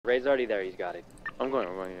Ray's already there, he's got it. I'm going,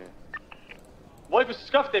 yeah. Why was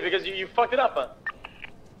scuffed it? Because you fucked it up.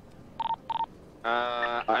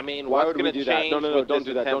 I mean, why what's would we gonna do that? change No, with don't this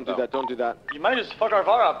do that, don't do attempt, that, don't do that. You might just fuck our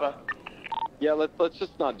VAR up. Yeah, let's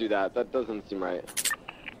just not do that. That doesn't seem right.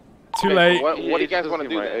 Too late. What do you guys want to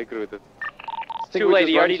do then? I agree with it. It's too late,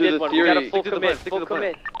 he already did one. We got a full commit, full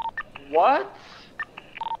commit. What?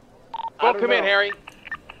 Full commit, Harry.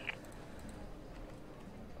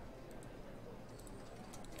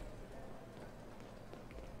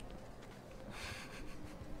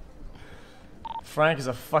 Frank is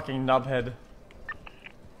a fucking knobhead.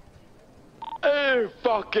 Oh,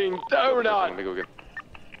 fucking donut! Let me go again.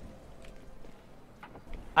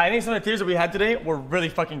 I think some of the theories that we had today were really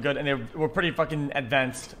fucking good and they were pretty fucking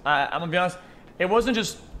advanced. I'm gonna be honest, it wasn't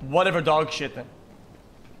just whatever dog shit then.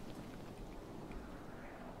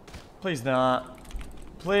 Please not.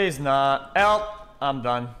 Please not. Help! I'm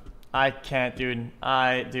done. I can't, dude.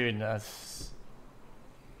 Dude,